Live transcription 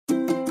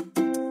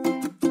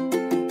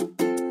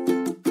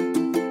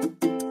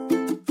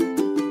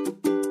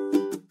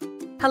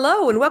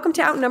Hello, and welcome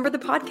to Outnumber the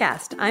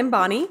Podcast. I'm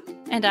Bonnie.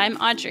 And I'm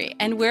Audrey,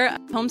 and we're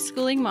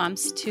homeschooling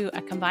moms to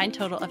a combined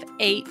total of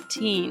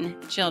 18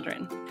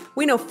 children.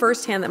 We know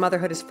firsthand that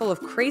motherhood is full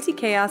of crazy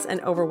chaos and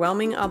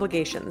overwhelming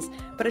obligations,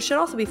 but it should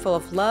also be full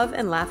of love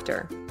and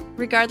laughter.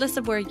 Regardless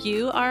of where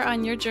you are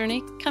on your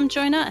journey, come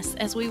join us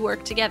as we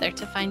work together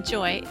to find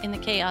joy in the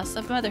chaos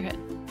of motherhood.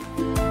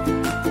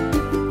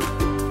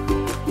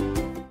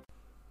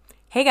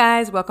 Hey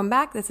guys, welcome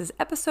back. This is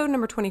episode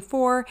number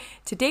 24.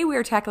 Today we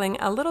are tackling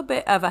a little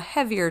bit of a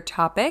heavier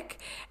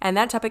topic, and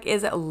that topic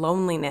is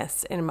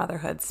loneliness in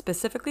motherhood,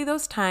 specifically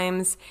those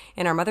times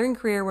in our mothering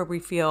career where we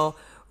feel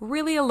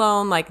really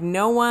alone, like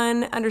no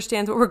one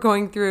understands what we're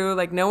going through,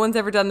 like no one's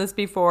ever done this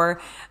before.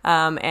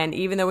 And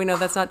even though we know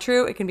that's not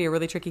true, it can be a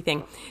really tricky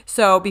thing.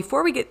 So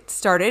before we get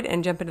started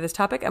and jump into this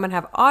topic, I'm going to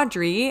have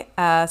Audrey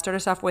start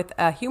us off with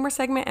a humor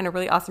segment and a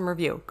really awesome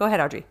review. Go ahead,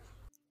 Audrey.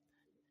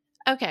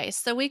 Okay,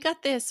 so we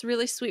got this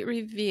really sweet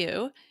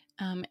review,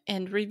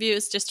 and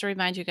reviews, just to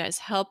remind you guys,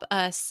 help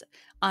us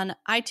on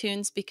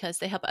iTunes because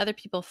they help other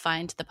people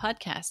find the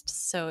podcast.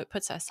 So it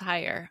puts us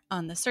higher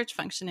on the search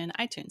function in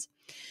iTunes.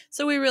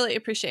 So we really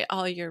appreciate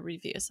all your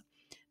reviews.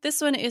 This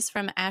one is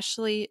from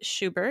Ashley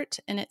Schubert,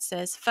 and it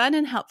says, "Fun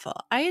and helpful.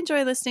 I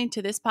enjoy listening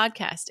to this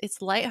podcast.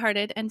 It's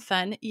lighthearted and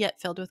fun,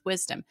 yet filled with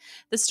wisdom.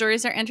 The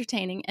stories are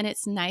entertaining, and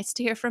it's nice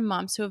to hear from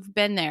moms who have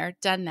been there,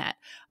 done that."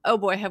 Oh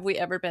boy, have we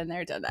ever been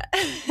there, done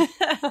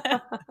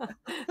that.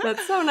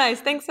 That's so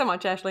nice. Thanks so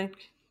much, Ashley.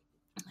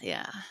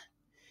 Yeah.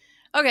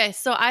 Okay,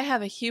 so I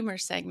have a humor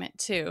segment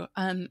too.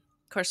 Of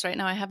course, right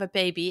now I have a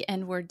baby,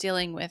 and we're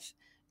dealing with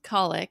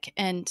colic,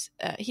 and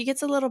he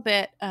gets a little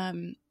bit...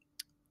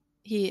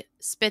 he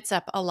spits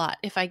up a lot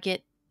if I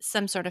get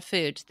some sort of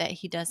food that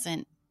he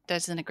doesn't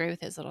agree with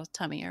his little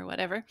tummy or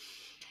whatever.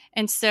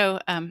 And so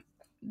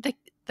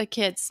the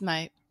kids,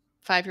 my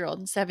 5-year-old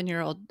and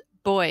 7-year-old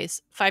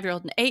boys,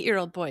 5-year-old and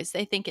 8-year-old boys,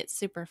 they think it's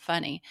super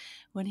funny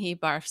when he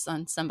barfs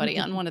on somebody,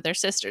 on one of their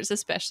sisters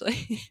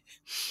especially.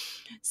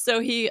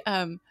 So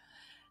the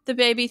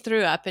baby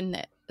threw up,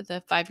 and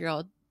the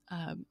 5-year-old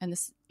and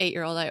this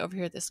 8-year-old, I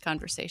overhear this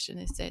conversation.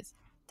 It says,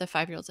 the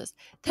 5-year-old says,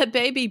 "The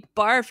baby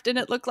barfed and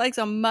it looked like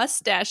a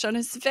mustache on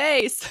his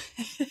face."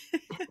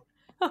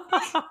 And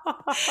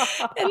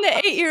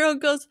the 8-year-old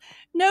goes,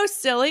 "No,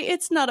 silly,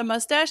 it's not a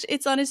mustache.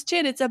 It's on his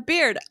chin. It's a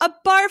beard, a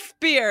barf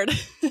beard."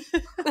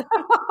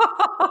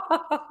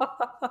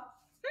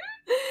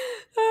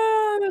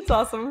 That's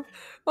awesome.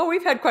 Well,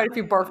 we've had quite a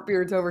few barf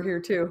beards over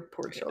here too.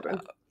 Poor children.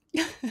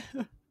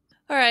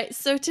 All right,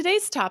 so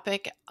today's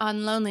topic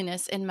on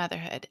loneliness in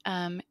motherhood.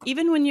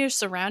 Even when you're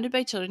surrounded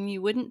by children,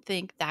 you wouldn't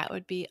think that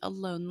would be a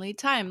lonely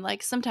time.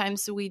 Like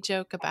sometimes we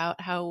joke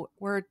about how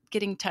we're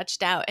getting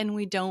touched out and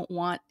we don't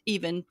want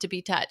even to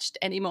be touched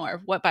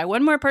anymore by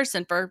one more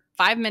person for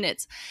 5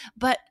 minutes.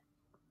 But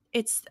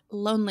it's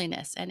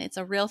loneliness, and it's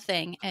a real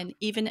thing. And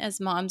even as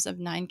moms of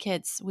 9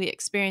 kids, we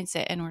experience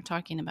it, and we're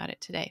talking about it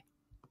today.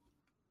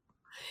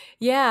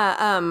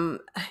 Yeah,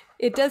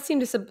 it does seem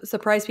to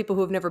surprise people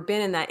who have never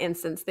been in that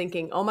instance,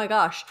 thinking, oh my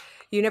gosh,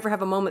 you never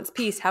have a moment's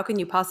peace. How can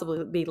you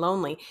possibly be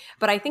lonely?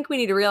 But I think we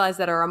need to realize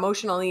that our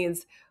emotional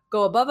needs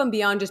go above and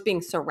beyond just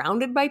being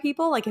surrounded by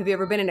people. Like, have you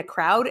ever been in a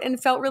crowd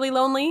and felt really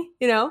lonely?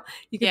 You know,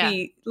 you could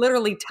be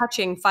literally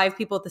touching 5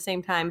 people at the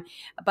same time.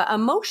 But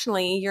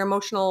emotionally, your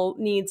emotional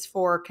needs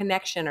for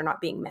connection are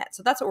not being met.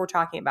 So that's what we're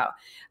talking about.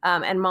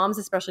 And moms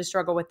especially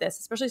struggle with this,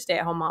 especially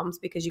stay-at-home moms,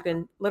 because you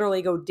can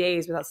literally go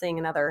days without seeing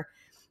another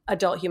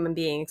adult human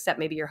being, except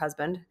maybe your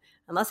husband,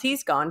 unless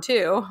he's gone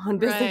too on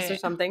business or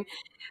something.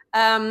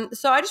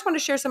 So I just want to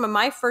share some of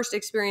my first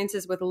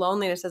experiences with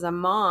loneliness as a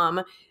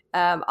mom.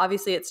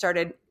 Obviously, it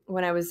started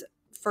when I was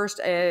first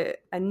a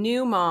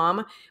new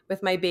mom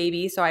with my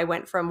baby. So I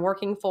went from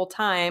working full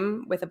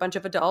time with a bunch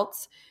of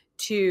adults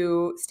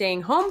to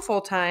staying home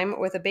full time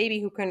with a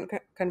baby who couldn't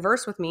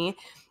converse with me,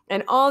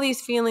 and all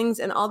these feelings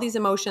and all these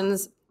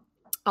emotions,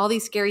 all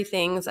these scary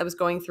things I was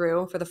going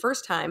through for the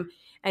first time,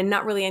 and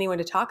not really anyone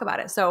to talk about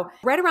it. So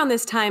right around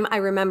this time, I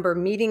remember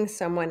meeting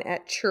someone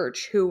at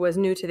church who was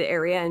new to the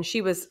area, and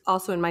she was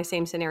also in my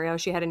same scenario.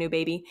 She had a new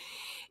baby,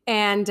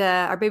 and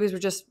our babies were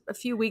just a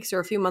few weeks or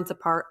a few months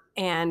apart,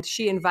 and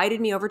she invited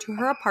me over to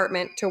her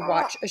apartment to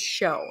watch a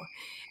show.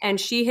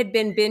 And she had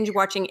been binge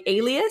watching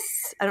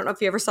Alias. I don't know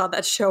if you ever saw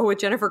that show with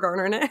Jennifer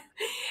Garner in it.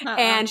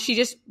 And she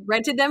just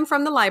rented them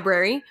from the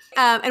library.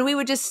 And we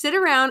would just sit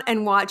around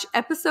and watch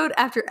episode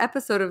after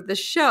episode of the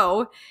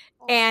show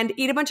and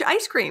eat a bunch of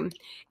ice cream.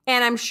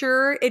 And I'm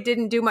sure it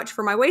didn't do much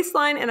for my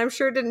waistline, and I'm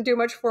sure it didn't do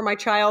much for my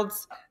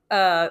child's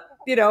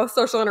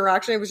social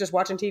interaction. It was just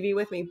watching TV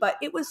with me. But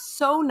it was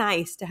so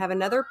nice to have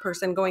another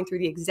person going through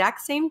the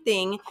exact same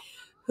thing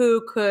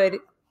who could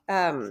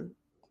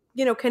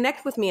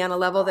connect with me on a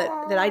level that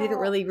I didn't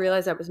really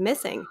realize I was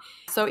missing.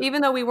 So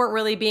even though we weren't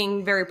really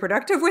being very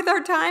productive with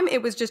our time,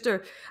 it was just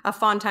a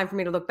fun time for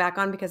me to look back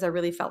on, because I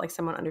really felt like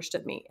someone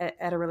understood me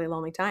at a really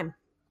lonely time.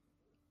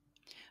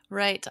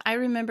 Right. I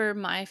remember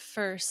my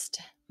first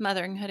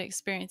motherhood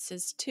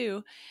experiences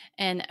too,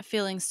 and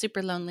feeling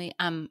super lonely.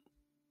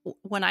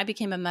 when I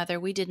became a mother,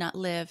 we did not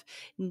live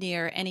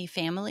near any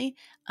family.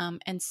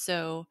 And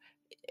so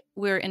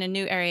we're in a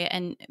new area,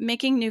 and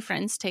making new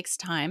friends takes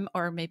time,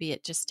 or maybe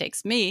it just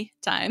takes me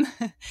time.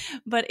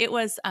 But it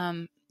was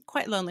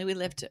quite lonely. We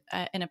lived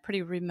in a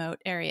pretty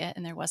remote area,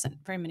 and there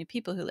wasn't very many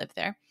people who lived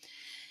there.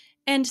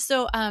 And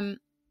so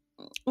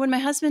when my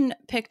husband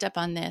picked up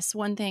on this,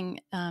 one thing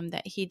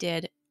that he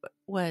did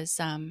was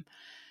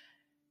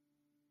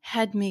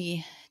had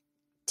me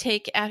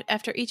take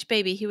after each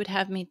baby, he would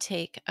have me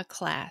take a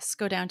class,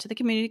 go down to the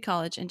community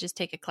college and just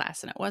take a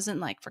class. And it wasn't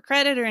like for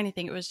credit or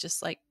anything. It was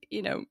just like,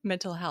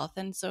 mental health.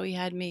 And so he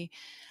had me,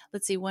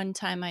 let's see, one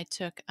time I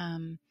took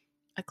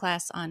a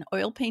class on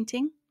oil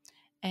painting,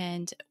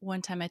 and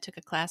one time I took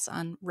a class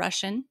on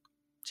Russian,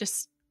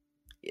 just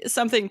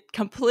something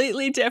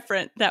completely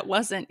different that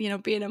wasn't,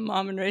 being a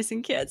mom and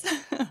raising kids.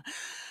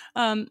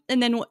 And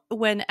then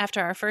when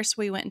after our first,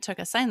 we went and took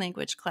a sign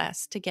language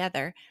class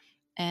together.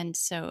 And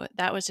so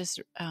that was just,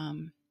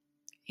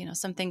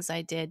 some things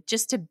I did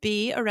just to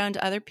be around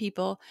other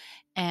people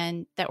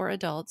and that were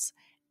adults,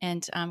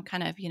 and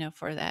kind of,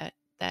 for that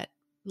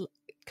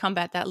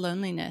combat that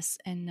loneliness.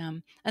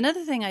 And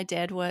another thing I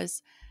did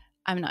was,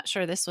 I'm not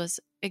sure this was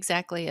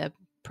exactly a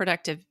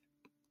productive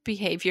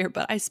behavior,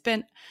 but I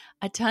spent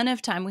a ton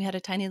of time. We had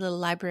a tiny little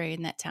library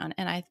in that town,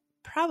 and I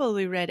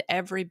probably read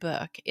every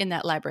book in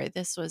that library.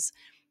 This was,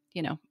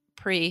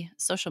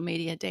 pre-social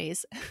media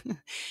days.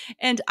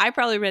 And I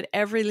probably read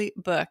every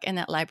book in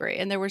that library.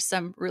 And there were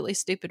some really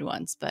stupid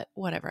ones, but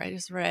whatever. I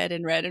just read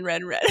and read and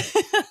read and read.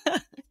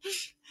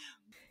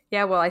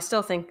 Yeah, well, I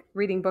still think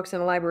reading books in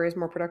a library is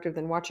more productive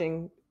than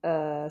watching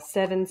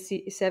 7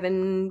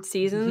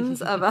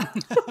 seasons of a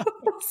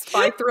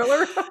spy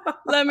thriller.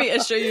 Let me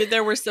assure you,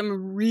 there were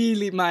some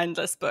really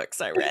mindless books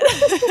I read.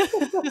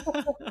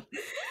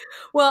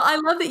 Well, I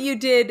love that you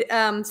did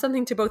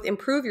something to both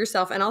improve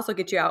yourself and also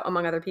get you out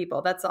among other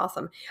people. That's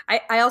awesome.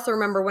 I also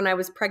remember when I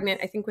was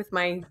pregnant, I think with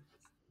my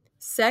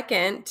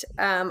second,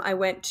 I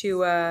went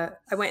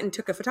and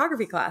took a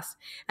photography class,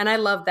 and I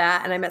loved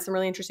that. And I met some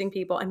really interesting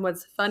people. And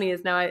what's funny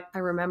is now I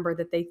remember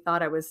that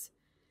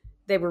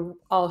they were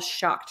all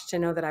shocked to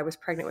know that I was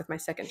pregnant with my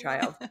second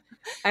child.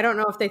 I don't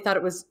know if they thought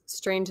it was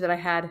strange that I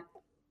had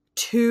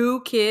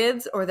 2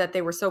 kids or that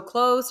they were so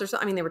close or so.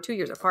 I mean, they were 2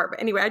 years apart.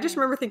 But anyway, I just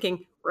remember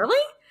thinking, really?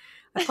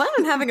 I plan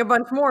on having a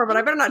bunch more, but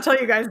I better not tell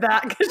you guys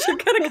that because you're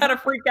going to kind of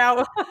freak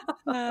out.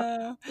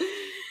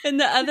 And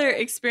the other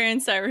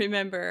experience I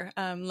remember,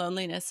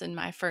 loneliness in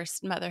my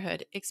first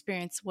motherhood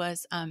experience,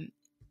 was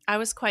I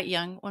was quite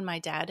young when my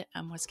dad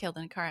was killed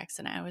in a car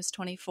accident. I was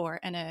 24,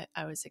 and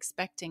I was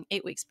expecting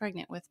 8 weeks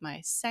pregnant with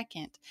my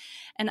second.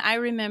 And I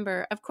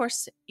remember, of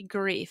course,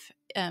 grief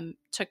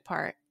took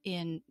part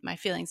in my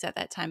feelings at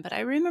that time. But I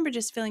remember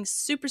just feeling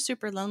super,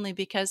 super lonely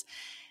because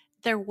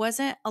there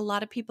wasn't a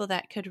lot of people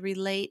that could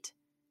relate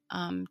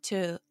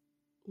to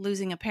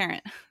losing a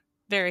parent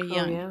very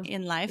young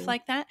in life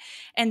like that.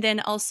 And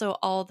then also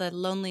all the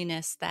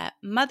loneliness that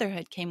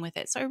motherhood came with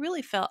it. So I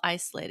really felt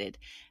isolated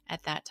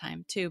at that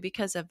time too,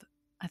 because of,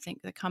 I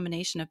think, the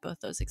combination of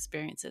both those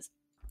experiences.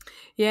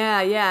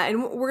 Yeah.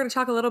 And we're going to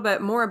talk a little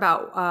bit more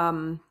about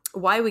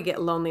why we get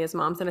lonely as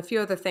moms and a few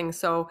other things.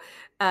 So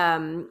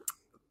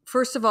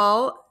first of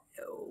all,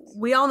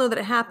 we all know that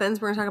it happens.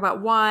 We're going to talk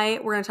about why.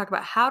 We're going to talk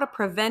about how to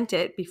prevent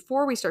it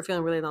before we start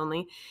feeling really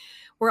lonely.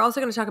 We're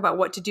also going to talk about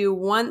what to do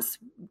once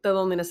the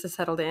loneliness has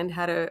settled in,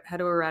 how to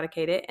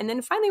eradicate it. And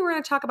then finally, we're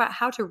going to talk about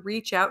how to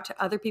reach out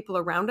to other people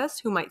around us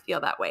who might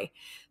feel that way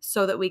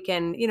so that we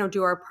can,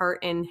 do our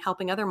part in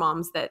helping other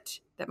moms that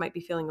might be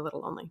feeling a little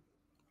lonely.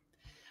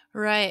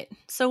 Right.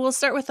 So we'll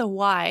start with a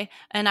why.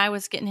 And I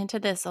was getting into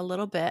this a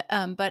little bit,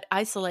 but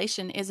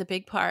isolation is a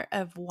big part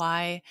of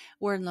why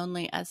we're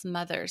lonely as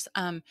mothers.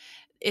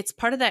 It's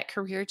part of that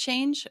career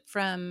change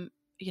from,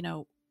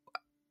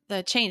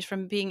 the change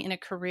from being in a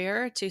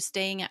career to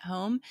staying at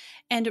home.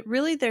 And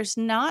really, there's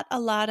not a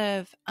lot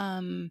of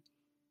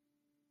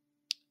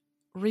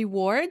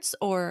rewards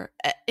or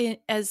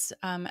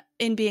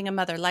in being a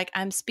mother. Like,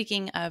 I'm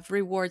speaking of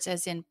rewards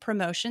as in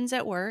promotions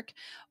at work,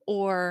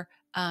 or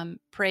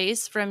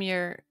praise from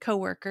your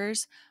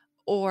coworkers,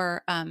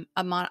 or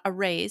a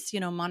raise,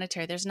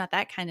 monetary. There's not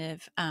that kind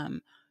of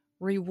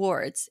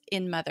rewards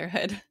in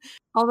motherhood.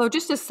 Although,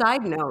 just a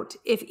side note,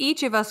 if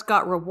each of us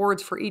got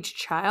rewards for each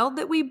child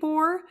that we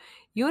bore,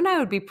 you and I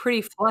would be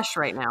pretty flush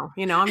right now.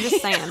 I'm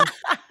just saying.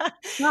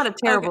 It's not a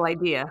terrible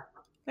idea.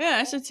 Yeah,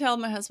 I should tell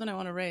my husband I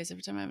want to raise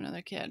every time I have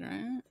another kid,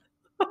 right?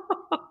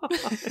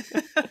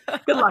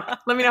 Good luck.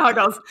 Let me know how it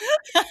goes.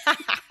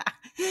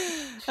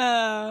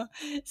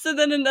 So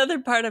then another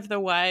part of the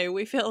why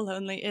we feel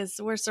lonely is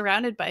we're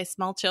surrounded by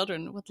small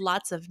children with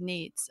lots of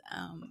needs.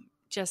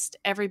 Just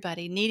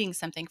everybody needing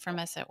something from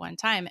us at one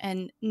time,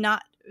 and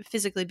not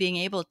physically being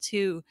able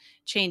to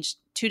change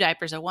 2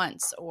 diapers at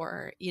once,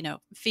 or,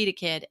 feed a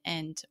kid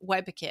and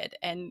wipe a kid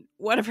and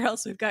whatever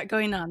else we've got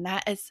going on.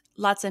 That is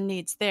lots of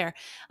needs there.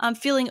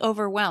 Feeling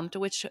overwhelmed,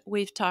 which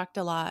we've talked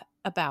a lot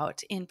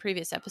about in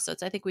previous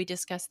episodes. I think we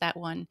discussed that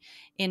one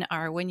in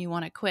our When You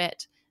Want to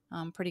Quit.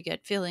 Pretty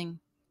good, feeling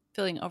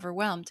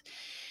overwhelmed.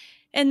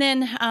 And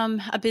then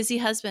a busy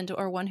husband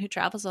or one who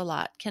travels a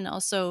lot can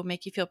also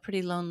make you feel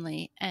pretty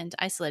lonely and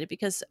isolated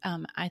because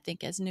I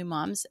think as new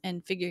moms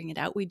and figuring it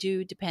out, we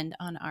do depend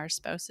on our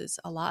spouses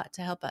a lot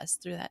to help us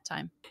through that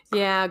time.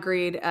 Yeah,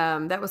 agreed.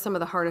 That was some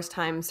of the hardest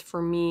times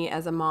for me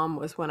as a mom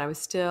was when I was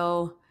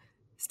still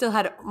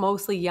had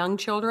mostly young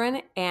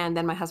children, and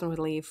then my husband would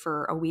leave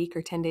for a week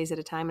or 10 days at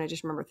a time, and I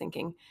just remember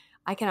thinking,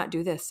 I cannot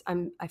do this.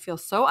 I feel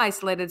so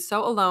isolated,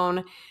 so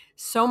alone,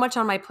 so much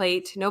on my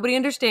plate. Nobody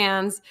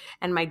understands,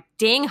 and my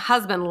dang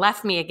husband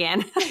left me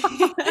again.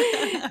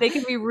 They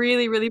can be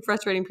really, really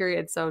frustrating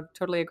periods. So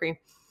totally agree.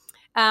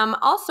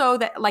 Also,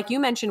 that like you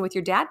mentioned with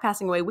your dad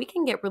passing away, we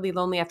can get really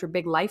lonely after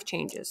big life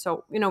changes.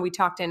 So, we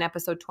talked in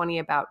episode 20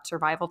 about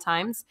survival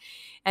times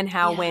and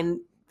how Yeah.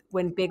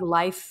 when big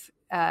life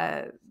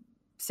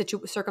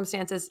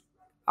circumstances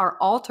are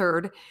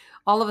altered,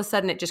 all of a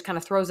sudden it just kind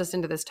of throws us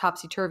into this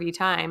topsy-turvy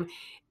time.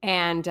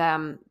 And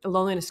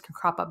loneliness can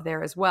crop up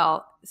there as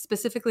well,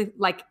 specifically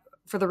like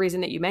for the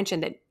reason that you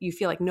mentioned, that you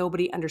feel like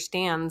nobody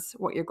understands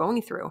what you're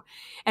going through.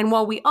 And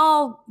while we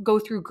all go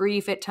through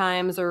grief at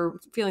times or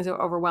feelings of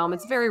overwhelm,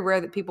 it's very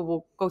rare that people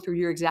will go through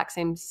your exact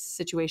same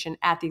situation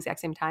at the exact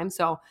same time.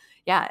 So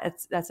yeah,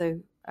 that's a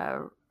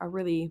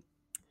really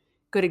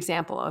good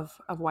example of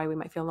why we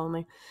might feel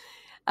lonely.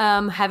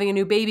 Having a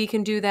new baby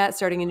can do that.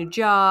 Starting a new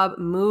job,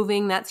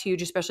 moving, that's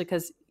huge, especially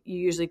because you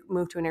usually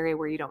move to an area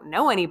where you don't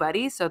know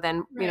anybody. So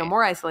then, Right.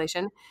 more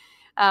isolation.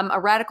 A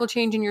radical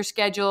change in your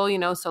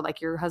schedule, so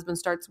like your husband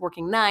starts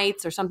working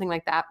nights or something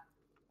like that.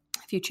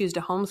 If you choose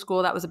to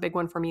homeschool, that was a big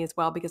one for me as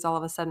well, because all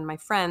of a sudden my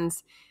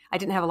friends, I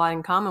didn't have a lot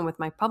in common with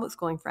my public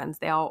schooling friends.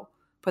 They all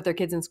put their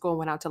kids in school and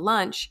went out to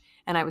lunch,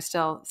 and I was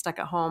still stuck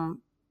at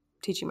home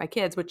teaching my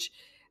kids, which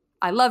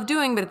I love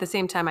doing, but at the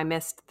same time, I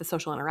missed the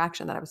social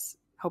interaction that I was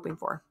hoping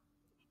for.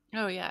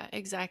 Oh yeah,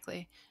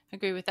 exactly.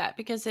 Agree with that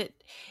because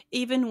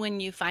even when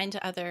you find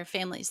other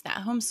families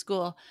that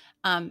homeschool,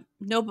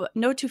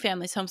 no two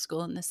families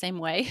homeschool in the same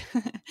way,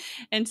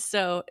 and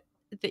so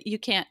that you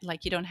can't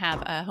you don't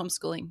have a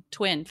homeschooling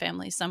twin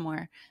family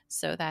somewhere,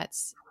 so that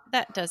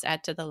does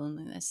add to the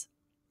loneliness.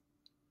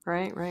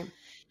 Right, right.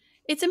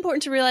 It's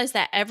important to realize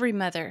that every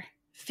mother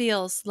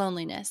feels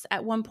loneliness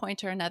at one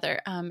point or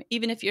another.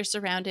 Even if you're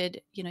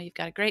surrounded, you've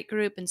got a great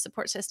group and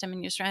support system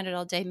and you're surrounded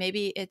all day.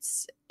 Maybe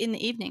it's in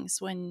the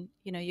evenings when,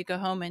 you go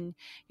home and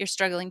you're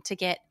struggling to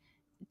get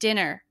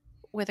dinner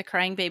with a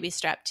crying baby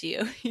strapped to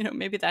you.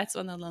 Maybe that's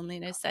when the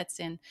loneliness sets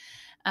in.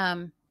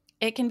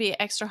 It can be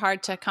extra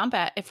hard to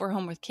combat if we're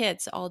home with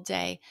kids all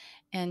day.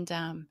 And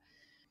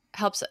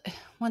helps.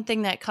 One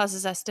thing that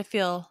causes us to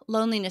feel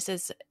loneliness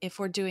is if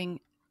we're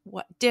doing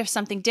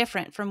something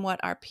different from what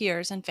our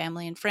peers and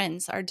family and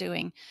friends are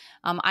doing.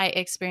 I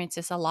experience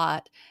this a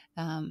lot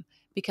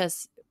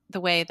because the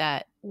way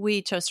that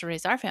we chose to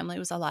raise our family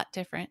was a lot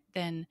different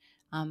than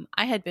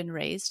I had been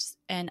raised.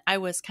 And I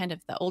was kind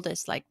of the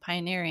oldest,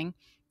 pioneering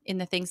in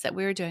the things that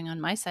we were doing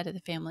on my side of the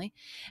family.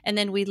 And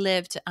then we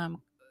lived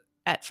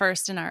at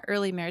first in our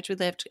early marriage, we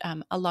lived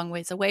a long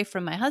ways away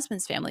from my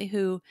husband's family,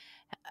 who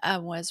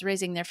was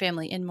raising their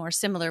family in more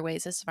similar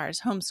ways as far as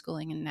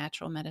homeschooling and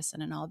natural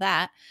medicine and all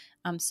that.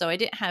 So I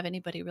didn't have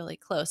anybody really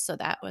close. So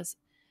that was,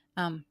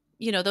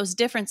 those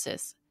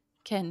differences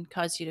can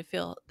cause you to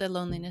feel the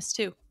loneliness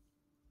too.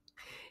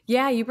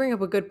 Yeah, you bring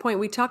up a good point.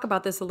 We talk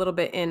about this a little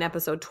bit in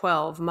episode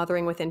 12,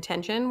 Mothering with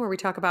Intention, where we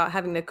talk about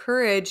having the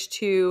courage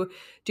to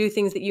do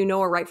things that you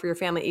know are right for your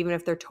family, even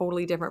if they're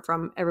totally different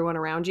from everyone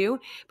around you.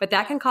 But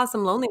that can cause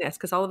some loneliness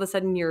because all of a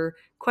sudden you're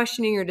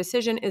questioning your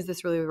decision. Is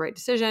this really the right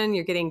decision?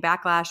 You're getting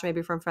backlash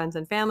maybe from friends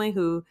and family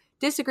who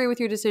disagree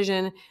with your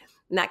decision.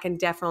 And that can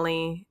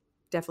definitely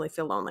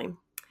feel lonely.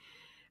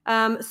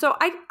 So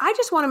I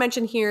just want to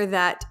mention here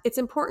that it's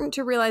important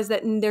to realize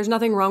that there's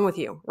nothing wrong with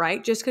you,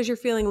 right? Just because you're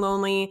feeling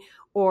lonely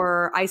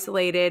or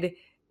isolated,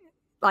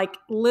 like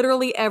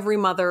literally every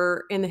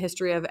mother in the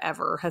history of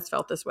ever has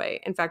felt this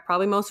way. In fact,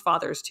 probably most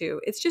fathers too.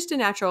 It's just a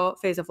natural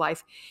phase of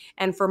life.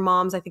 And for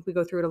moms, I think we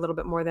go through it a little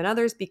bit more than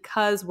others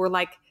because we're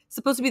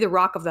supposed to be the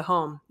rock of the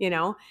home,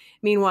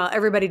 Meanwhile,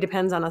 everybody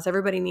depends on us.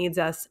 Everybody needs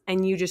us.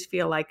 And you just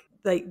feel like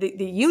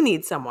you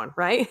need someone,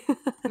 right?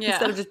 Yeah.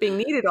 Instead of just being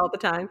needed all the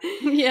time.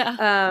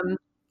 Yeah.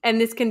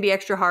 And this can be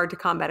extra hard to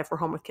combat if we're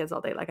home with kids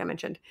all day, like I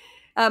mentioned.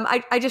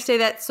 I just say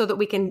that so that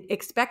we can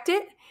expect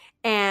it.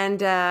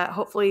 And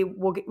hopefully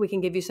we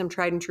can give you some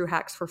tried and true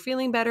hacks for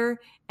feeling better.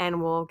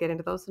 And we'll get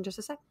into those in just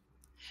a sec.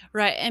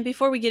 Right. And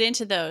before we get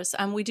into those,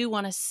 we do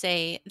want to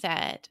say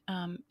that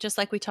just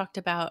like we talked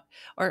about,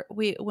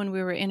 when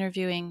we were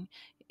interviewing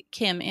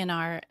Kim in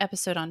our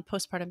episode on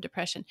postpartum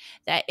depression,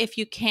 that if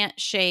you can't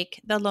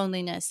shake the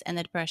loneliness and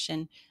the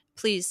depression,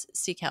 please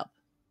seek help.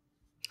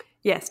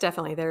 Yes,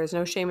 definitely. There is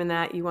no shame in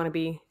that. You want to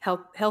be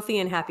healthy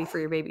and happy for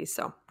your babies.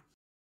 So,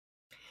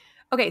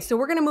 okay, so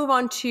we're going to move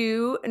on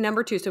to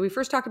number 2. So we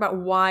first talked about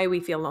why we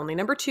feel lonely.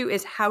 Number 2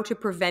 is how to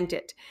prevent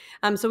it.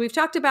 So we've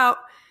talked about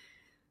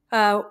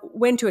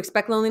when to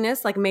expect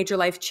loneliness, like a major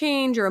life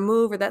change or a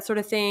move or that sort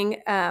of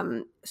thing.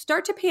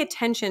 Start to pay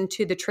attention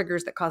to the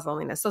triggers that cause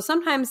loneliness. So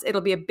sometimes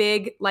it'll be a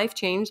big life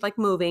change, like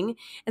moving,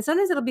 and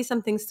sometimes it'll be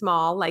something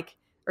small, like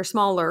or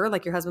smaller,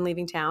 like your husband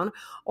leaving town,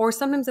 or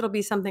sometimes it'll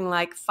be something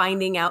like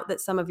finding out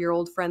that some of your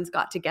old friends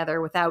got together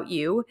without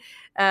you,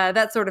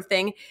 that sort of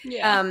thing.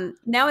 Yeah.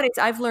 Nowadays,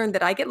 I've learned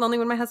that I get lonely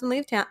when my husband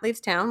leaves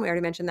town. We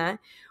already mentioned that.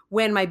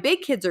 When my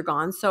big kids are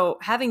gone, so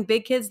having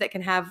big kids that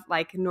can have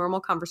like normal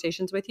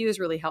conversations with you is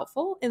really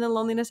helpful in the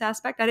loneliness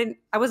aspect.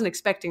 I wasn't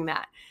expecting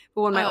that,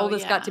 but when my Oh,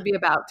 oldest got to yeah. be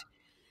about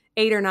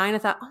 8 or 9, I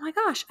thought, oh my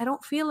gosh, I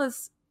don't feel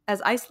as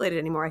isolated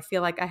anymore. I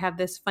feel like I have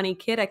this funny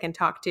kid I can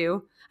talk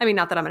to. I mean,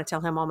 not that I'm going to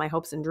tell him all my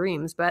hopes and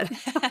dreams, but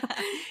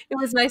it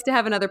was nice to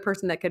have another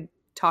person that could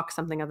talk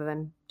something other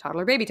than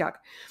toddler baby talk.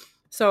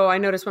 So I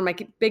notice when my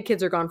big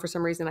kids are gone, for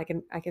some reason, I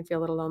can feel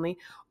a little lonely.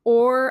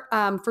 Or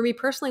for me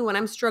personally, when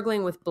I'm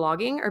struggling with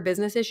blogging or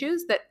business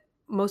issues that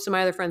most of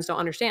my other friends don't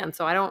understand.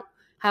 So I don't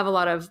have a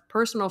lot of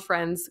personal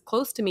friends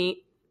close to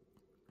me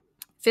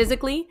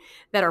physically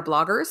that are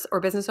bloggers or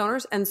business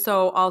owners. And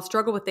so I'll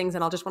struggle with things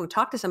and I'll just want to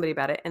talk to somebody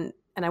about it, and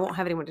I won't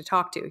have anyone to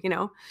talk to, you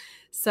know?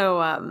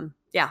 So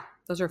yeah,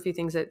 those are a few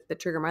things that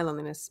trigger my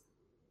loneliness.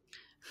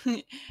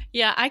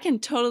 Yeah, I can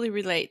totally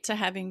relate to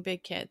having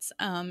big kids.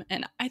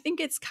 And I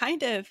think it's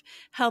kind of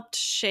helped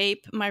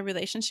shape my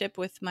relationship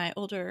with my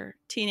older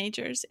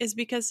teenagers, is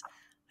because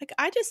like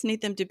I just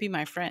need them to be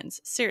my friends,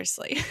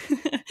 seriously.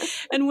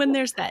 And when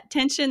there's that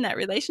tension, that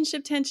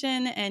relationship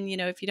tension, and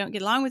if you don't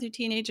get along with your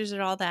teenagers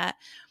or all that,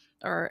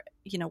 or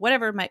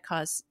whatever might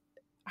cause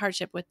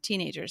hardship with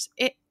teenagers,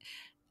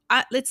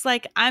 it's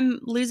like I'm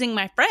losing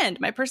my friend,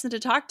 my person to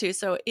talk to.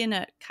 So in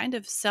a kind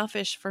of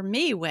selfish for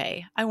me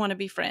way, I want to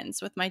be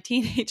friends with my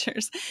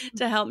teenagers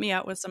to help me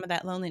out with some of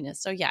that loneliness.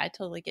 So yeah, I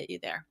totally get you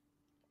there.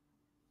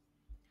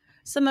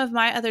 Some of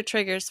my other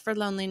triggers for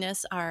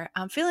loneliness are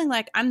feeling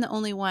like I'm the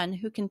only one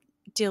who can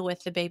deal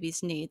with the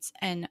baby's needs.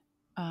 And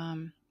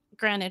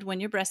granted, when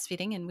you're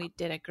breastfeeding, and we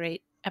did a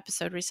great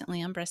episode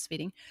recently on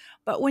breastfeeding,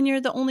 but when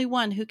you're the only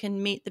one who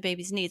can meet the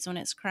baby's needs when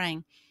it's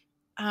crying,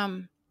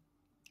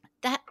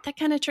 that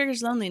kind of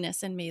triggers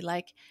loneliness in me.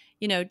 Like,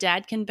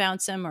 dad can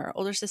bounce him, or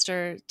older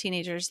sister,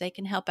 teenagers, they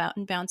can help out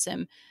and bounce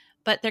him.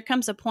 But there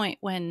comes a point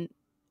when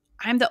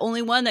I'm the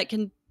only one that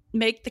can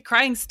make the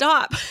crying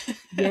stop.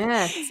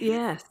 Yes,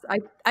 yes.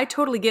 I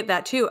totally get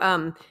that too.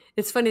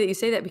 It's funny that you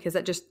say that because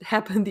that just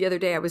happened the other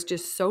day. I was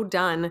just so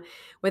done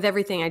with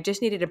everything. I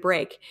just needed a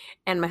break,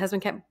 and my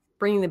husband kept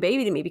bringing the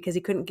baby to me because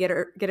he couldn't get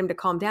him to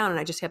calm down, and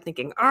I just kept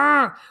thinking,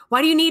 "Ah,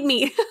 why do you need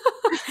me?"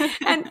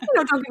 And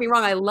don't get me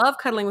wrong, I love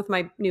cuddling with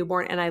my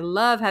newborn, and I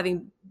love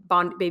having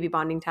baby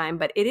bonding time,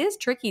 but it is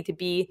tricky to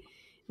be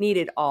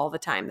needed all the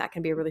time. That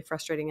can be a really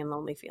frustrating and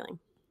lonely feeling.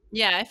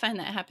 Yeah, I find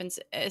that happens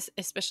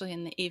especially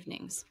in the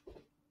evenings.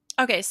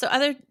 Okay, so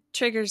other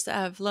triggers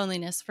of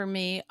loneliness for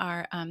me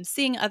are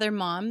seeing other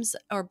moms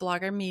or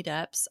blogger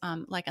meetups,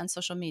 like on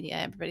social media.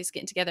 Everybody's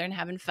getting together and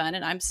having fun,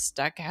 and I'm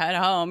stuck at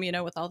home,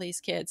 with all these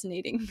kids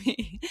needing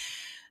me.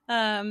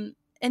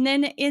 And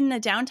then in the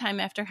downtime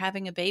after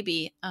having a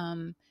baby,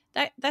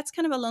 that's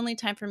kind of a lonely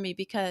time for me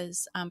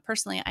because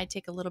personally, I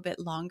take a little bit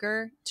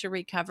longer to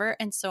recover,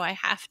 and so I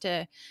have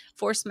to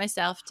force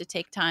myself to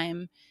take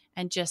time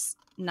and just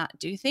not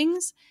do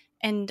things,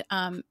 and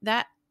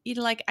that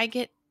like I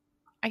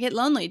get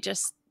lonely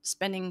just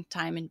spending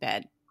time in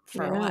bed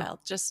for a Yeah.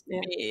 while, just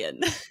Yeah. me.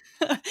 And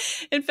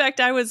in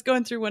fact, I was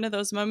going through one of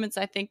those moments,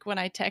 I think, when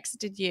I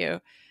texted you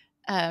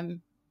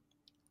um,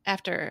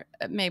 after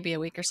maybe a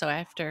week or so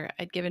after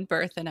I'd given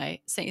birth, and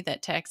I sent you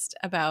that text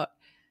about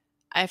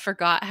I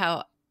forgot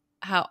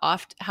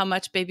how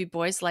much baby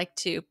boys like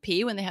to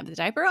pee when they have the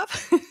diaper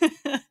off.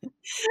 I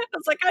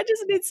was like, I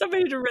just need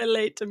somebody to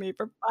relate to me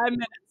for 5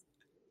 minutes.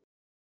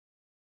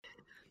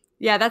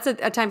 Yeah, that's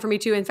a time for me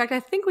too. In fact, I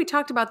think we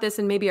talked about this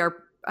in maybe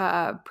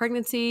our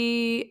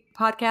pregnancy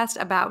podcast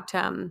about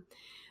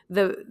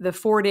the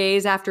 4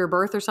 days after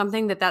birth or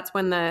something. That's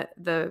when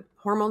the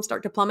hormones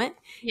start to plummet.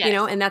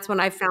 Yes. And that's when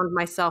I found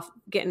myself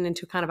getting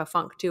into kind of a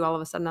funk too. All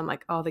of a sudden, I'm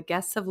like, oh, the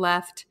guests have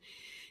left,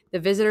 the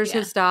visitors Yeah.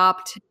 have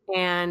stopped,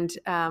 and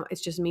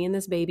it's just me and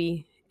this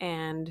baby,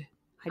 and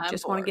I I'm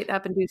just want to bored. get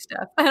up and do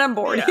stuff, and I'm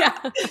bored. Yeah.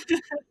 Yeah.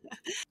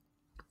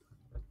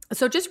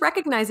 So just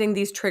recognizing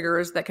these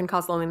triggers that can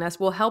cause loneliness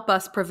will help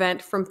us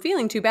prevent from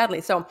feeling too badly.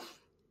 So,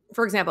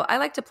 for example, I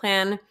like to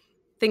plan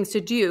things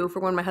to do for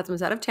when my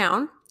husband's out of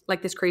town,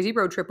 like this crazy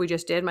road trip we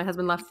just did. My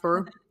husband left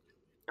for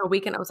a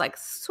week, and I was like,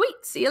 sweet,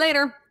 see you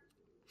later.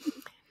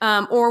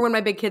 Or when my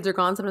big kids are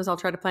gone, sometimes I'll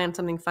try to plan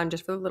something fun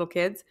just for the little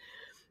kids.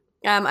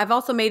 I've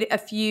also made a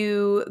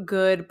few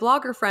good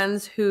blogger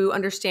friends who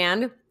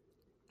understand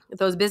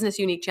those business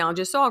unique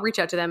challenges. So I'll reach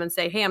out to them and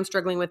say, hey, I'm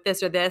struggling with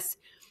this or this.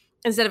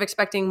 Instead of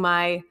expecting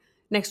my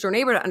next door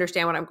neighbor to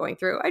understand what I'm going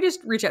through, I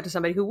just reach out to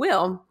somebody who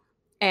will,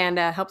 and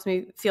helps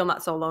me feel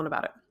not so alone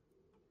about it.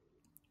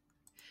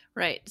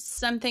 Right.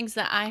 Some things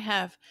that I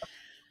have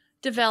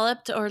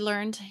developed or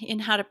learned in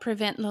how to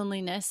prevent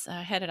loneliness,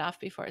 head it off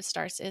before it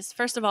starts, is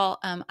first of all,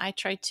 I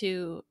try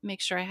to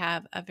make sure I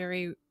have a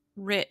very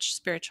rich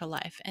spiritual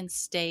life and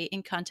stay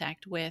in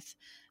contact with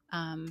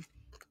um,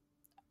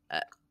 uh,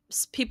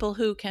 people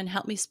who can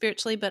help me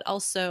spiritually, but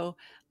also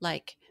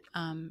like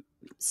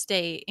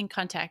stay in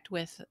contact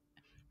with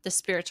the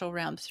spiritual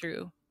realm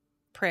through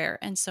prayer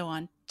and so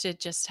on to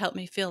just help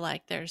me feel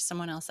like there's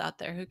someone else out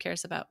there who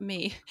cares about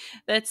me.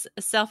 That's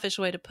a selfish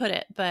way to put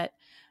it, but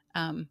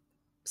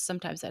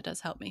sometimes that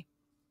does help me.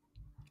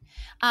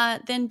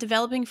 Then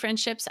developing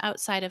friendships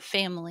outside of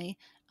family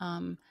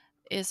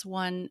is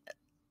one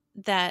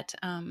that,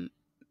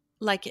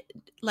 like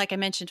I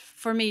mentioned,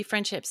 for me,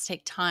 friendships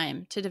take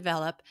time to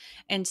develop.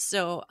 And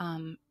so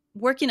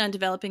working on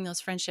developing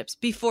those friendships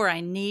before I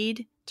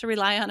need to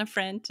rely on a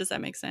friend. Does that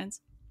make sense?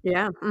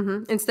 Yeah.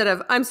 Instead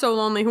of, I'm so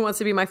lonely, who wants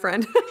to be my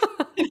friend?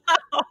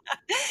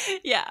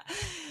 Yeah.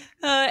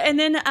 And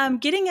then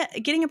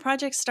getting a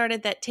project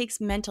started that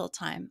takes mental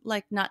time,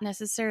 like not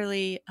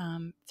necessarily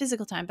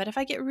physical time. But if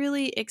I get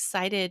really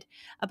excited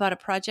about a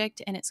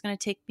project and it's going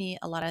to take me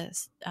a lot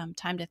of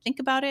time to think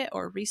about it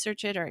or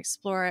research it or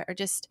explore it or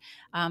just,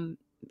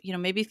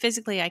 maybe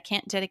physically I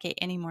can't dedicate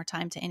any more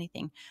time to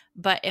anything.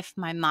 But if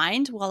my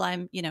mind, while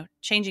I'm,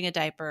 changing a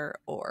diaper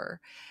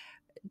or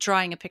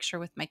drawing a picture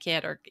with my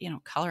kid or,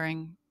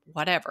 coloring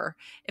whatever,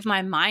 if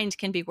my mind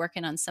can be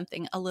working on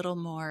something a little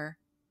more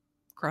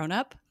grown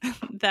up,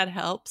 that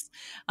helps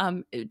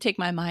take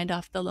my mind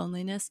off the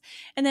loneliness.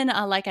 And then,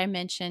 like I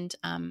mentioned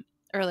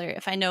earlier,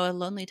 if I know a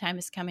lonely time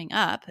is coming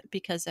up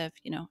because of,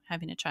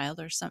 having a child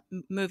or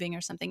moving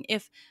or something,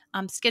 if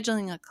I'm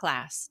scheduling a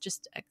class,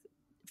 just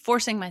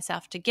forcing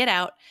myself to get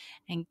out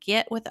and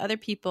get with other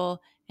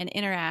people and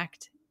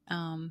interact.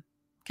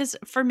 Because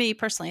for me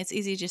personally, it's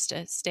easy just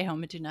to stay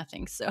home and do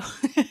nothing. So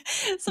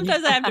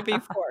sometimes I have to be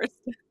forced.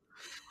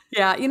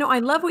 Yeah, I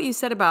love what you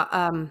said about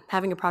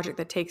having a project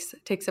that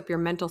takes up your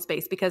mental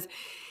space, because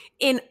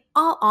in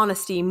all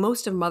honesty,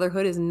 most of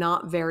motherhood is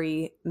not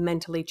very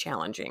mentally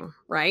challenging,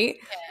 right?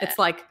 Yeah. It's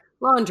like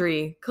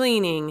laundry,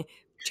 cleaning,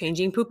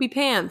 changing poopy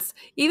pants.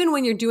 Even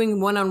when you're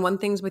doing one-on-one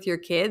things with your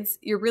kids,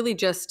 you're really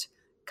just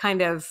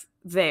kind of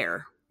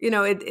there.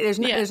 Yeah.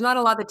 There's not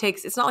a lot that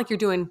takes. It's not like you're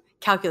doing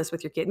calculus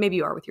with your kid. Maybe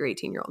you are with your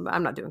 18-year-old, but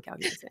I'm not doing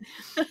calculus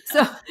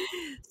yet.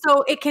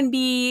 So it can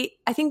be.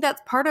 I think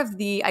that's part of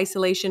the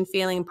isolation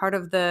feeling, part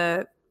of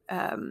the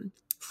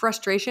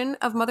frustration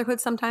of motherhood.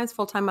 Sometimes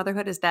full-time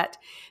motherhood is that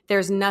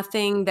there's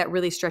nothing that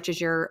really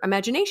stretches your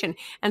imagination.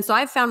 And so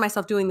I've found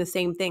myself doing the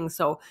same thing.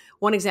 So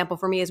one example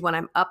for me is when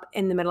I'm up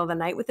in the middle of the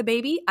night with the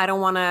baby. I don't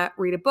want to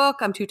read a book.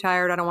 I'm too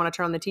tired. I don't want to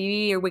turn on the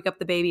TV or wake up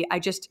the baby.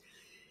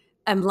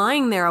 I'm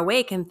lying there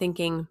awake and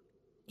thinking,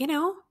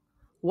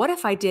 what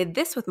if I did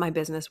this with my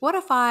business? What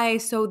if I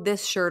sewed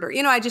this shirt? Or,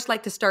 I just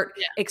like to start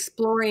Yeah.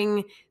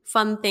 exploring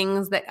fun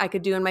things that I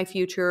could do in my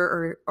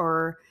future,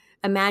 or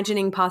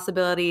imagining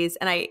possibilities.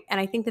 And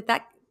I think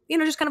that,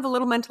 just kind of a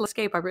little mental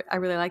escape. I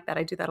really like that.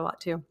 I do that a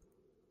lot too.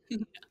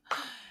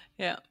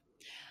 Yeah.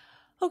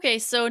 Okay,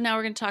 so now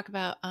we're going to talk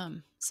about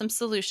some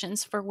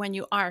solutions for when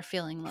you are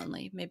feeling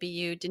lonely. Maybe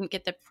you didn't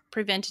get the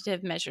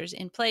preventative measures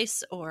in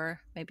place, or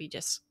maybe you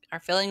just are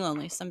feeling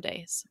lonely some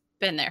days.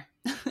 Been there.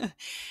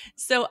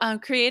 So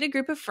create a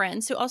group of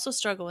friends who also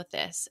struggle with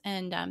this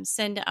and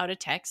send out a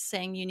text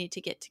saying you need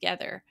to get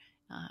together.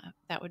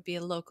 That would be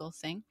a local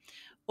thing.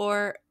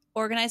 Or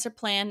organize or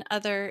plan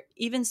other,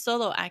 even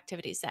solo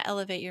activities that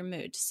elevate your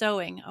mood.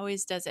 Sewing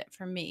always does it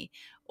for me.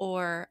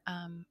 Or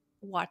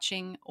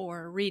watching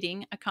or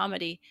reading a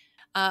comedy,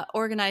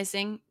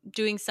 organizing,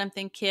 doing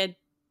something kid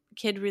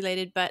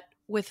related, but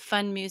with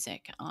fun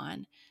music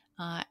on.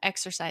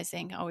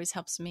 Exercising always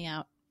helps me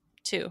out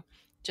too,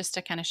 just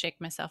to kind of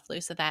shake myself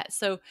loose of that.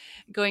 So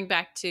going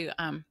back to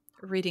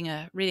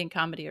reading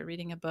comedy or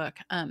reading a book,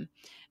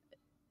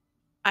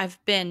 I've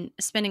been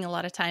spending a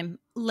lot of time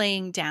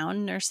laying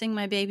down nursing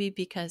my baby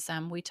because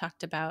we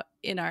talked about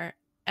in our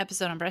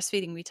episode on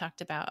breastfeeding,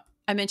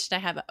 I mentioned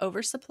I have an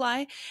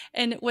oversupply.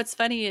 And what's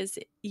funny is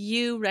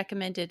you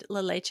recommended La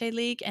Leche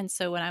League. And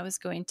so when I was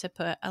going to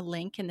put a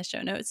link in the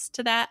show notes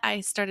to that, I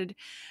started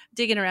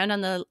digging around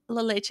on the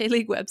La Leche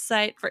League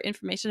website for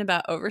information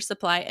about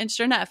oversupply. And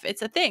sure enough,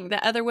 it's a thing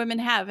that other women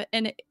have.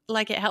 And it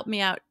helped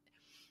me out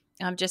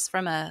just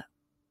from a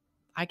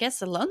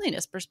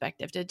loneliness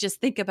perspective to just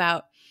think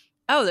about,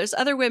 oh, there's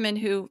other women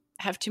who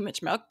have too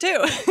much milk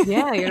too.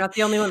 Yeah, you're not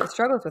the only one that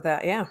struggles with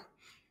that. Yeah.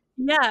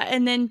 Yeah.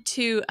 And then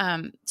so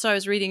I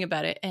was reading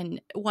about it,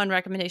 and one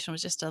recommendation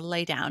was just to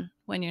lay down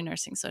when you're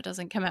nursing so it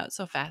doesn't come out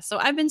so fast. So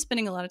I've been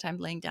spending a lot of time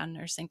laying down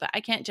nursing, but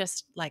I can't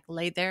just like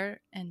lay there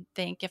and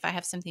think if I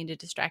have something to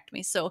distract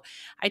me. So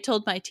I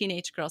told my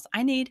teenage girls,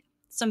 I need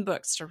some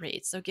books to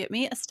read. So get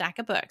me a stack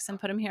of books and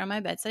put them here on my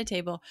bedside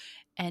table.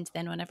 And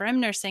then whenever I'm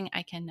nursing,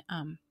 I can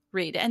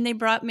read. And they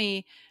brought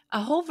me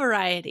a whole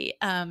variety,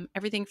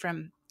 everything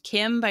from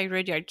Kim by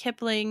Rudyard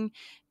Kipling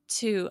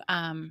to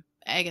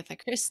Agatha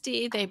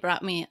Christie. They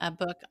brought me a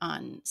book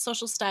on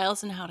social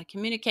styles and how to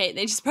communicate.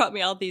 They just brought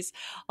me all these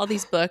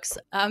books.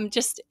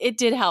 Just it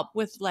did help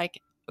with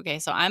like, okay,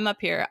 so I'm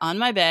up here on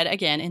my bed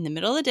again in the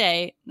middle of the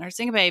day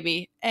nursing a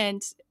baby,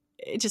 and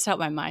it just helped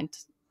my mind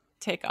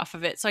take off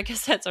of it. So I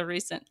guess that's a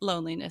recent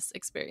loneliness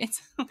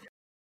experience.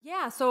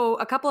 Yeah, so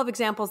a couple of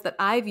examples that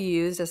I've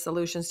used as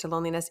solutions to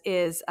loneliness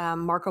is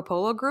Marco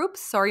Polo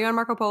groups. So are you on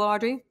Marco Polo,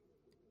 Audrey?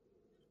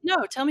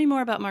 No, tell me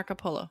more about Marco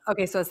Polo.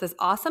 Okay, so it's this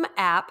awesome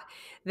app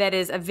that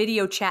is a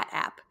video chat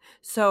app.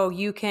 So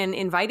you can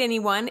invite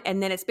anyone,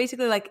 and then it's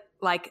basically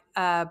like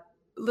a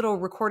little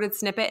recorded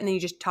snippet, and then you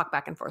just talk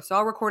back and forth. So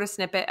I'll record a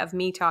snippet of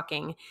me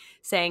talking,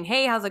 saying,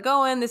 "Hey, how's it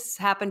going? This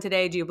happened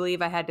today. Do you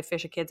believe I had to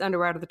fish a kid's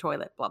underwear out of the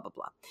toilet?" Blah blah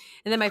blah.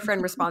 And then my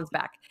friend responds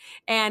back.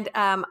 And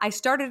I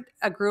started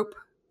a group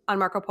on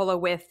Marco Polo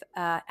with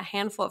a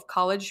handful of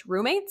college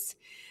roommates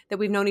that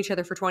we've known each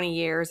other for 20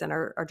 years and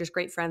are just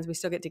great friends. We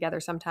still get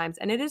together sometimes.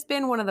 And it has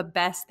been one of the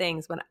best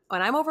things when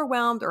I'm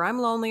overwhelmed or I'm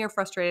lonely or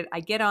frustrated, I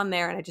get on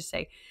there and I just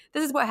say,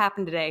 this is what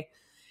happened today.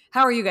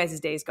 How are you guys'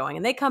 days going?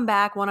 And they come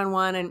back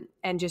one-on-one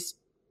and just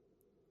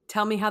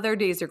tell me how their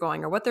days are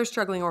going or what they're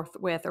struggling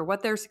with or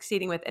what they're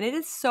succeeding with. And it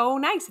is so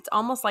nice. It's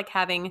almost like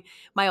having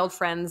my old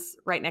friends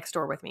right next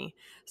door with me.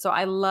 So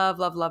I love,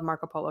 love, love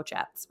Marco Polo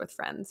chats with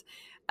friends.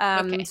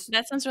 Okay,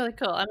 that sounds really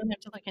cool. I'm gonna have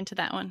to look into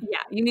that one.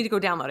 Yeah, you need to go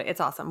download it. It's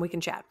awesome. We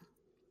can chat.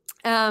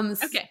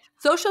 Okay.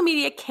 Social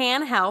media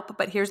can help,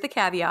 but here's the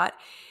caveat.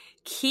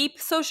 Keep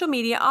social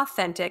media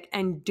authentic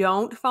and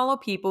don't follow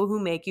people who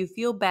make you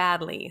feel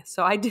badly.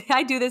 So I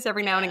do this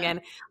every now and again.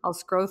 I'll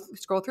scroll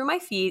through my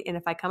feed, and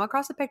if I come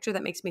across a picture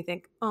that makes me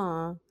think,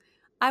 oh,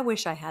 I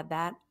wish I had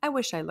that. I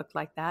wish I looked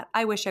like that.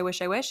 I wish,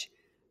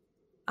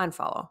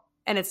 unfollow.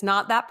 And it's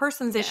not that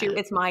person's issue,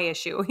 it's my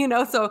issue,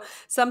 So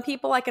some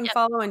people I can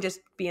follow and just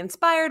be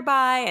inspired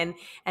by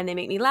and they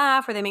make me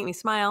laugh or they make me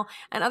smile.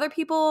 And other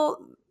people,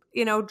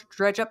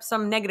 dredge up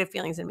some negative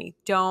feelings in me.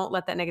 Don't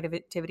let that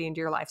negativity into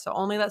your life. So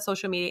only let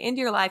social media into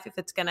your life if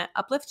it's going to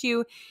uplift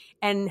you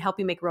and help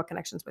you make real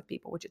connections with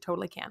people, which it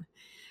totally can.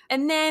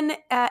 And then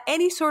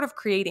any sort of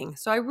creating.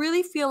 So I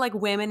really feel like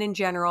women in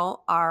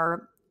general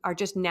are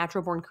just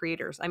natural born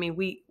creators. I mean,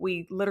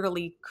 we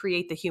literally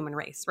create the human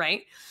race,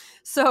 right?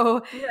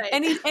 So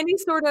any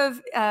sort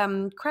of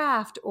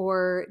craft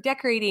or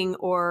decorating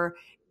or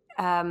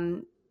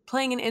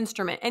playing an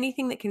instrument,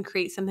 anything that can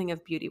create something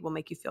of beauty will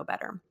make you feel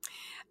better.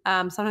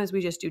 Sometimes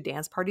we just do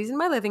dance parties in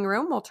my living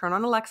room. We'll turn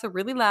on Alexa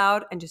really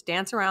loud and just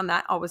dance around.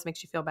 That always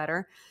makes you feel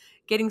better.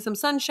 Getting some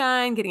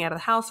sunshine, getting out of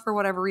the house for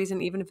whatever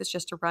reason, even if it's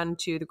just to run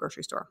to the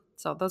grocery store.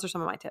 So those are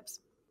some of my tips.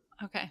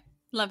 Okay.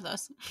 Love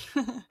those.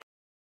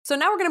 So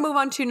now we're going to move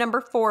on to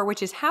number 4,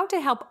 which is how to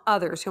help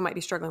others who might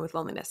be struggling with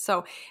loneliness.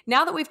 So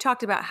now that we've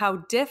talked about how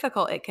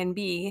difficult it can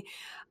be,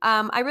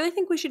 I really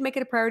think we should make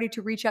it a priority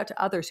to reach out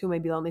to others who may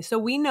be lonely. So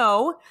we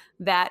know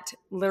that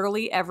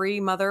literally every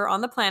mother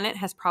on the planet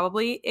has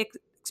probably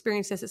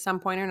experienced this at some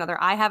point or another.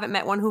 I haven't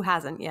met one who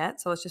hasn't yet,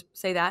 so let's just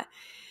say that.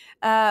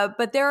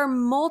 But there are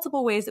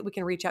multiple ways that we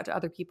can reach out to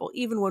other people,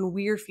 even when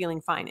we're feeling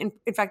fine. And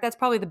in fact, that's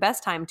probably the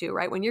best time too,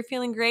 right? When you're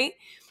feeling great,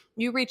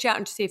 you reach out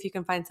and see if you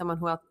can find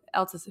someone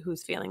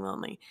who's feeling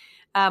lonely.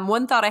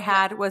 One thought I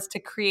had was to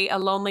create a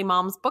Lonely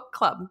Moms book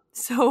club.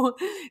 So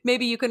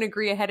maybe you can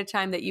agree ahead of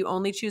time that you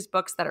only choose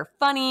books that are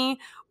funny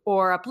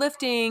or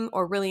uplifting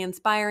or really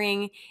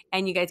inspiring,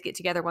 and you guys get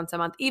together once a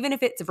month, even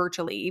if it's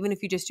virtually, even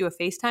if you just do a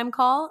FaceTime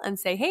call and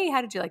say, hey,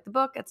 how did you like the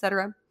book,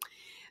 etc.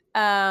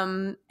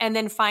 And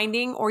then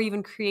finding or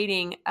even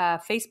creating a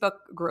Facebook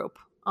group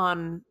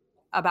on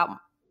about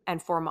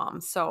and for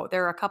moms. So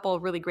there are a couple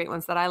of really great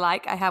ones that I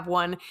like. I have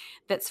one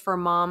that's for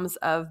moms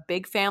of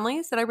big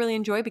families that I really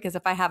enjoy, because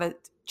if I have a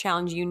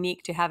challenge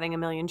unique to having a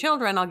million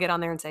children, I'll get on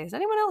there and say, has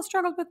anyone else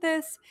struggled with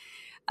this?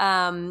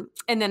 And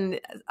then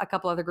a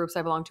couple other groups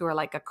I belong to are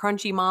like a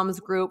Crunchy Moms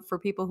group for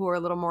people who are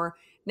a little more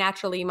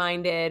naturally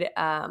minded.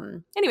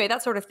 Anyway,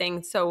 that sort of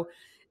thing. So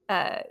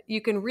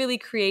you can really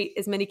create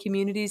as many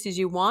communities as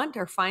you want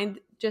or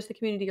find just the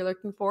community you're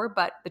looking for.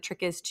 But the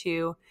trick is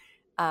to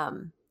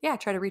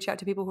try to reach out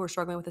to people who are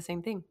struggling with the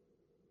same thing.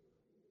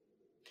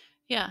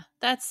 Yeah,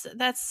 that's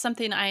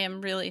something I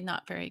am really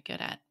not very good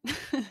at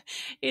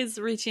is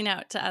reaching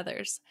out to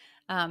others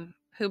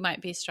who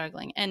might be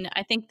struggling. And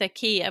I think the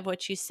key of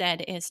what you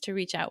said is to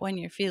reach out when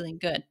you're feeling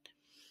good.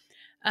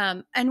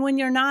 And when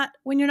you're not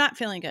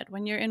feeling good,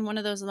 when you're in one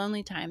of those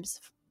lonely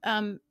times,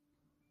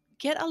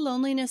 get a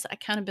loneliness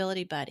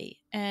accountability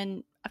buddy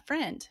and a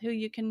friend who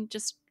you can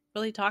just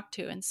really talk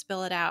to and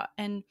spill it out,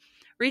 and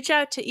reach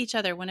out to each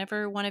other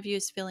whenever one of you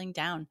is feeling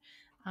down.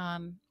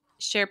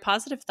 Share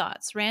positive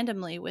thoughts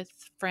randomly with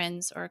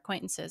friends or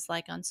acquaintances,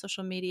 like on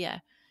social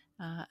media.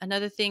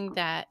 Another thing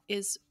that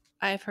is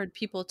I've heard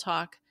people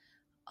talk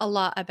a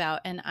lot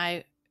about, and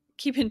I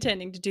keep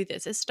intending to do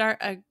this, is start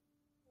a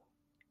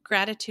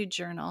gratitude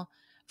journal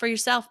for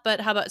yourself.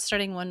 But how about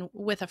starting one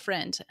with a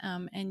friend?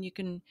 And you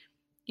can,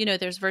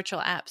 there's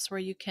virtual apps where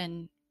you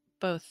can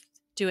both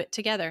do it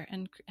together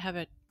and have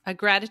a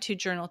gratitude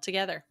journal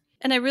together.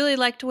 And I really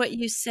liked what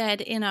you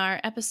said in our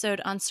episode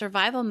on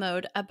survival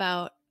mode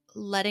about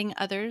letting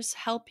others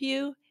help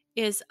you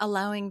is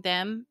allowing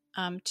them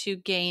to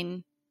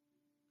gain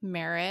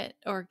merit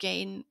or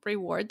gain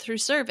reward through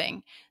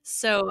serving.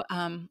 So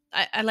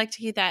I like to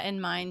keep that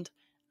in mind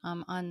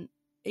on,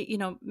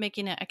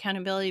 making an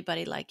accountability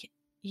buddy. Like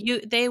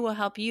they will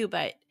help you,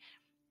 but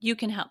you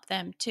can help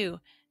them too.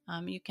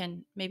 You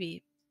can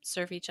maybe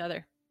serve each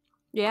other.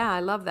 Yeah, I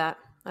love that.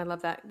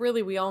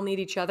 Really, we all need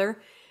each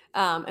other.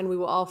 and we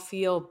will all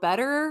feel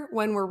better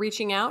when we're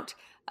reaching out.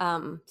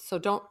 So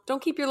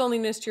don't keep your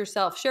loneliness to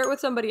yourself. Share it with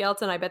somebody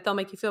else, and I bet they'll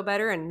make you feel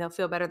better, and they'll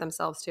feel better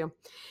themselves too.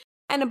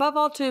 And above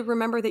all, to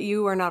remember that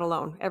you are not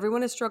alone.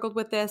 Everyone has struggled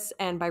with this,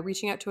 and by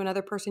reaching out to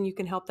another person, you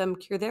can help them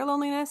cure their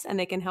loneliness, and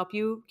they can help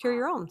you cure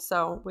your own.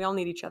 So we all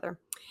need each other.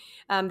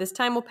 This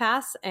time will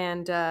pass,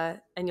 and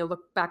you'll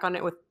look back on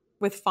it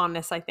with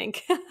fondness, I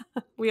think.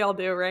 We all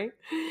do, right?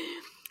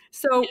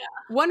 So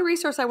one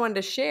resource I wanted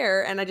to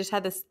share, and I just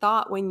had this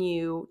thought when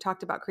you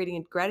talked about creating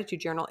a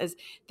gratitude journal, is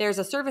there's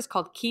a service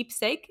called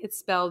Keepsake. It's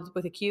spelled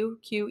with a Q,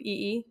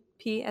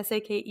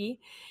 Q-E-E-P-S-A-K-E,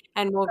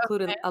 and we'll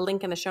include a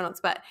link in the show notes.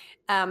 But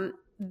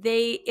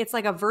it's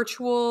like a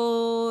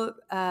virtual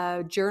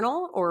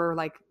journal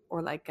or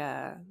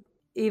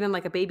even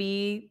like a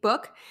baby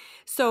book.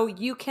 So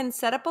you can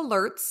set up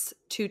alerts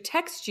to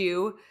text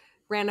you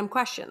random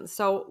questions.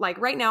 So like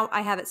right now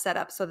I have it set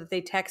up so that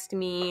they text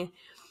me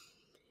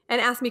and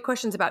ask me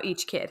questions about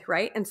each kid,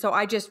 right? And so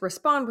I just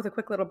respond with a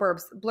quick little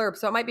blurb.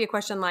 So it might be a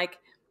question like,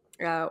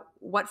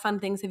 what fun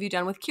things have you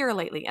done with Kira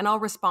lately? And I'll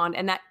respond,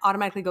 and that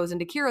automatically goes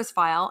into Kira's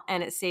file,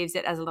 and it saves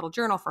it as a little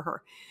journal for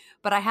her.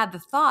 But I had the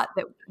thought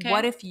that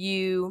what if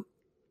you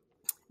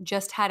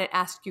just had it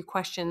ask you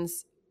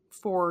questions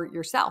for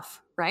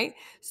yourself, right?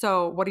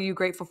 So what are you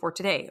grateful for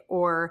today?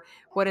 Or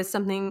what is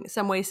some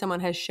way someone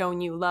has shown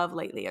you love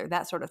lately, or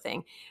that sort of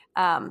thing.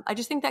 I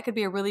just think that could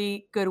be a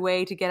really good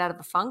way to get out of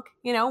the funk.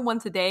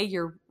 Once a day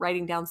you're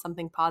writing down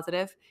something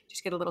positive,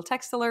 just get a little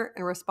text alert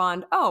and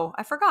respond, oh,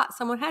 I forgot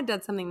someone had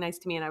done something nice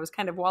to me and I was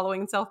kind of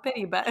wallowing in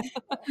self-pity, but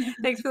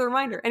thanks for the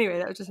reminder. Anyway,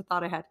 that was just a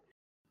thought I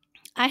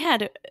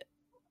had.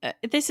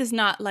 This is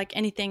not like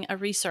a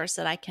resource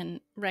that I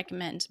can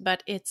recommend,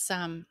 but it's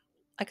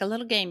like a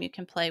little game you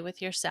can play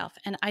with yourself.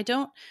 And I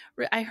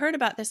heard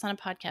about this on a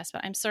podcast,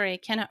 but I'm sorry, I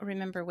cannot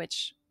remember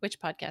which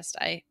podcast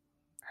I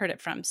heard it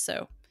from.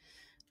 So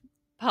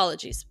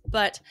apologies.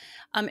 But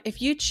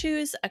if you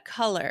choose a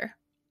color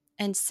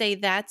and say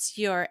that's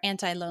your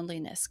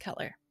anti-loneliness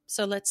color.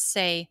 So let's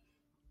say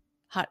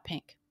hot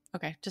pink.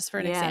 Okay, just for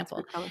an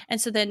example.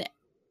 And so then,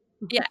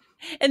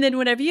 and then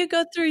whenever you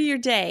go through your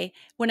day,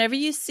 whenever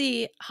you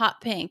see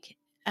hot pink,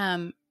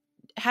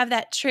 have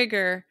that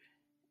trigger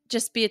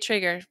just be a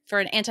trigger for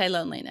an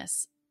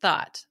anti-loneliness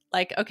thought.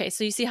 Like, okay,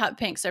 so you see hot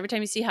pink. So every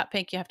time you see hot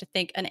pink, you have to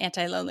think an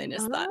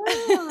anti-loneliness thought.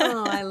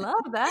 Oh, I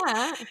love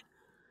that.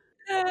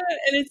 And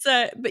it's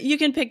but you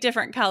can pick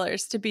different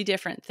colors to be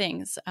different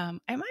things.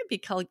 It might be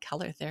called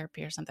color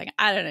therapy or something.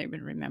 I don't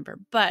even remember,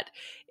 but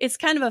it's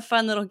kind of a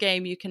fun little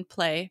game you can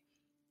play.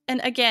 And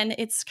again,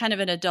 it's kind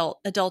of an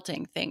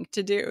adulting thing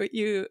to do.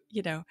 You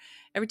know,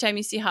 every time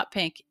you see hot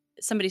pink,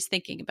 somebody's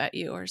thinking about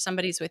you or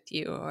somebody's with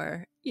you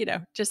or,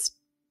 just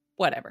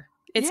whatever.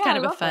 It's kind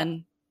of a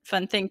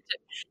fun thing to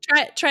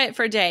try it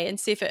for a day and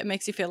see if it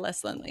makes you feel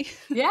less lonely.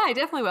 Yeah, I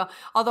definitely will.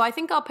 Although I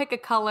think I'll pick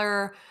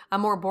a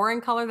more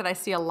boring color that I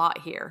see a lot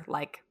here,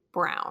 like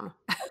brown.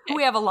 Okay.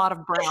 We have a lot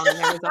of brown in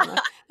Arizona.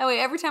 That way,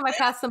 every time I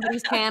pass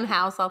somebody's tan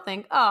house, I'll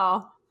think,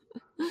 oh,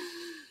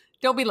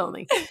 don't be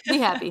lonely. Be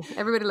happy.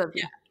 Everybody loves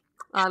you.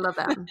 I love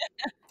that.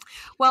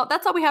 Well,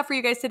 that's all we have for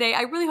you guys today.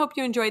 I really hope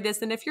you enjoyed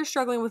this. And if you're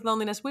struggling with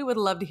loneliness, we would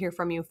love to hear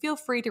from you. Feel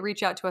free to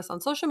reach out to us on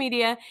social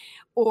media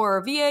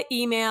or via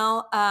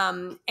email,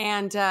 and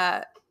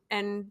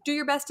do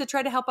your best to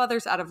try to help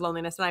others out of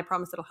loneliness. And I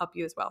promise it'll help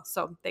you as well.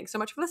 So thanks so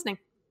much for listening.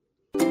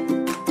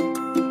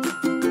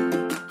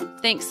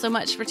 Thanks so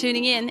much for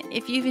tuning in.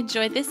 If you've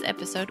enjoyed this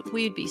episode,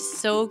 we'd be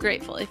so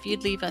grateful if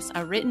you'd leave us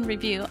a written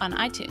review on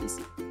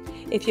iTunes.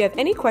 If you have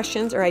any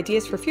questions or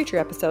ideas for future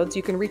episodes,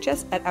 you can reach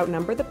us at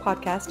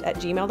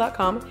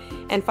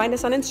outnumberthepodcast@gmail.com and find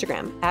us on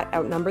Instagram at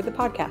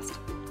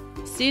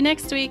outnumberthepodcast. See you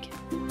next week.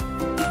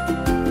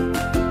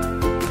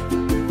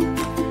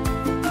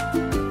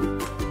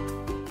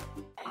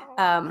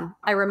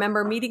 I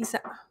remember meeting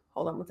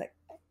hold on one sec.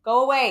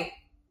 Go away.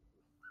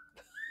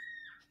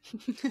 Oh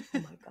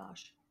my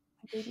gosh.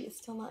 My baby is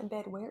still not in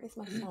bed. Where is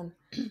my son?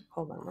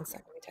 Hold on one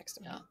sec. Let me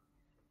text him.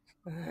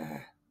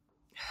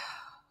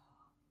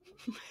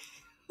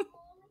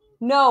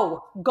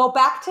 No, go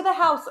back to the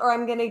house or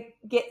I'm going to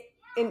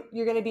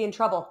you're going to be in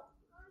trouble.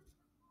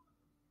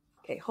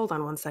 Okay, hold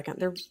on one second.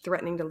 They're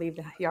threatening to leave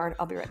the yard.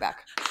 I'll be right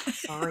back.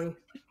 Sorry.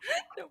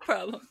 No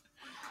problem.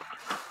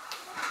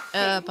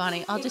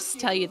 Bonnie, I'll just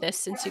tell you this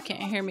since you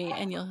can't hear me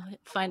and you'll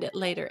find it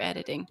later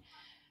editing.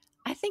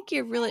 I think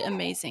you're really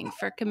amazing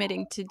for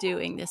committing to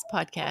doing this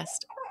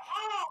podcast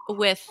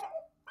with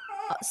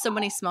so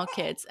many small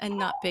kids and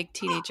not big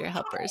teenager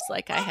helpers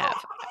like I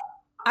have.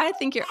 I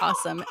think you're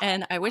awesome,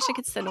 and I wish I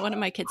could send one of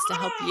my kids to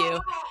help you.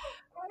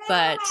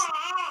 But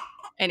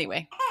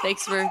anyway,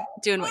 thanks for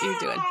doing what you're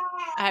doing.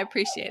 I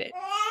appreciate it.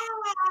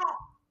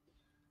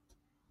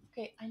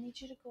 Okay, I need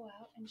you to go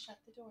out and shut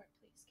the door,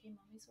 please. Okay,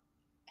 Mommy's.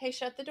 Hey,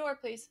 shut the door,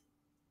 please.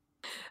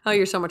 Oh,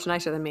 you're so much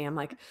nicer than me. I'm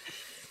like,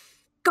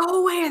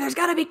 go away. There's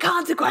got to be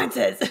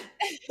consequences.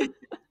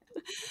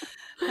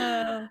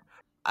 That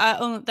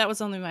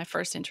was only my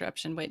first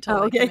interruption. Wait till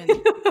I come in the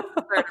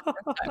third or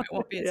fourth time. It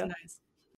won't be as nice.